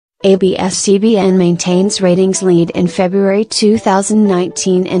ABS-CBN maintains ratings lead in February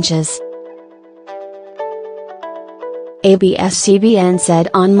 2019 inches. ABS-CBN said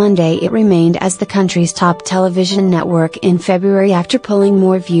on Monday it remained as the country's top television network in February after pulling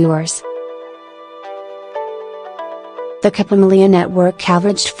more viewers. The Kapamilya network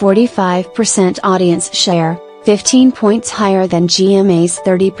averaged 45% audience share, 15 points higher than GMA's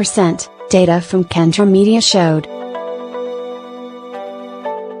 30%, data from Kendra Media showed.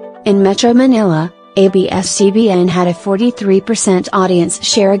 In Metro Manila, ABS-CBN had a 43% audience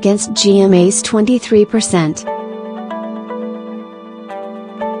share against GMA's 23%.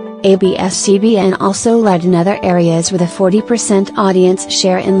 ABS-CBN also led in other areas with a 40% audience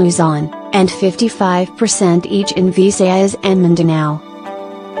share in Luzon, and 55% each in Visayas and Mindanao.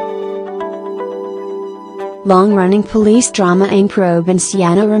 Long-running police drama Ang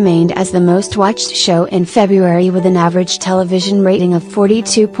Provinciano remained as the most watched show in February with an average television rating of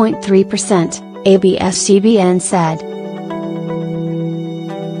 42.3%, ABS-CBN said.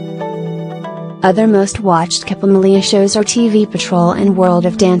 Other most watched Kapamilya shows are TV Patrol and World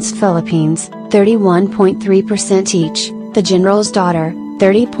of Dance Philippines, 31.3% each, The General's Daughter,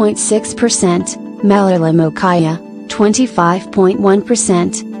 30.6%, Malalamokaya,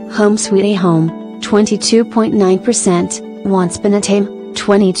 25.1%, Home Sweetie Home, 22.9%, Once Upon a Time,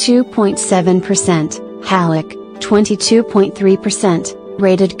 22.7%, Halik, 22.3%,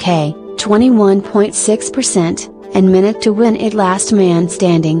 Rated K, 21.6%, and Minute to Win It Last Man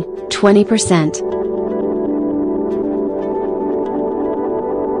Standing, 20%.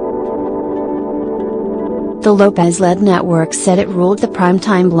 The Lopez-led network said it ruled the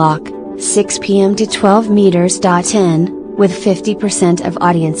primetime block, 6 p.m. to 12 meters.in, with 50% of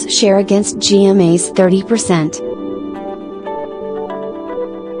audience share against GMA's 30%.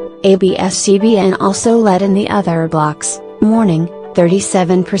 ABS-CBN also led in the other blocks, morning,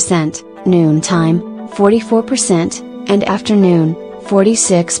 37%, noontime, 44%, and afternoon,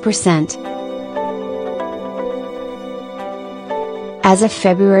 46%. As of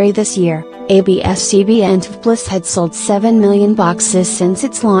February this year, ABS-CBN TV Plus had sold 7 million boxes since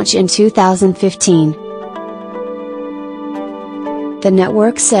its launch in 2015. The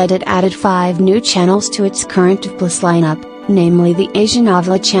network said it added 5 new channels to its current TV Plus lineup, namely the Asia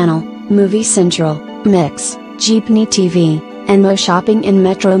Novela channel, Movie Central, Mix, Jeepney TV, and Mo Shopping in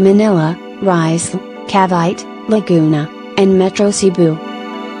Metro Manila, Rizal, Cavite, Laguna, and Metro Cebu.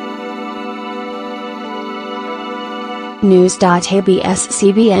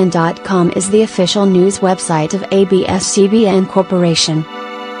 News.abscbn.com is the official news website of ABS-CBN Corporation.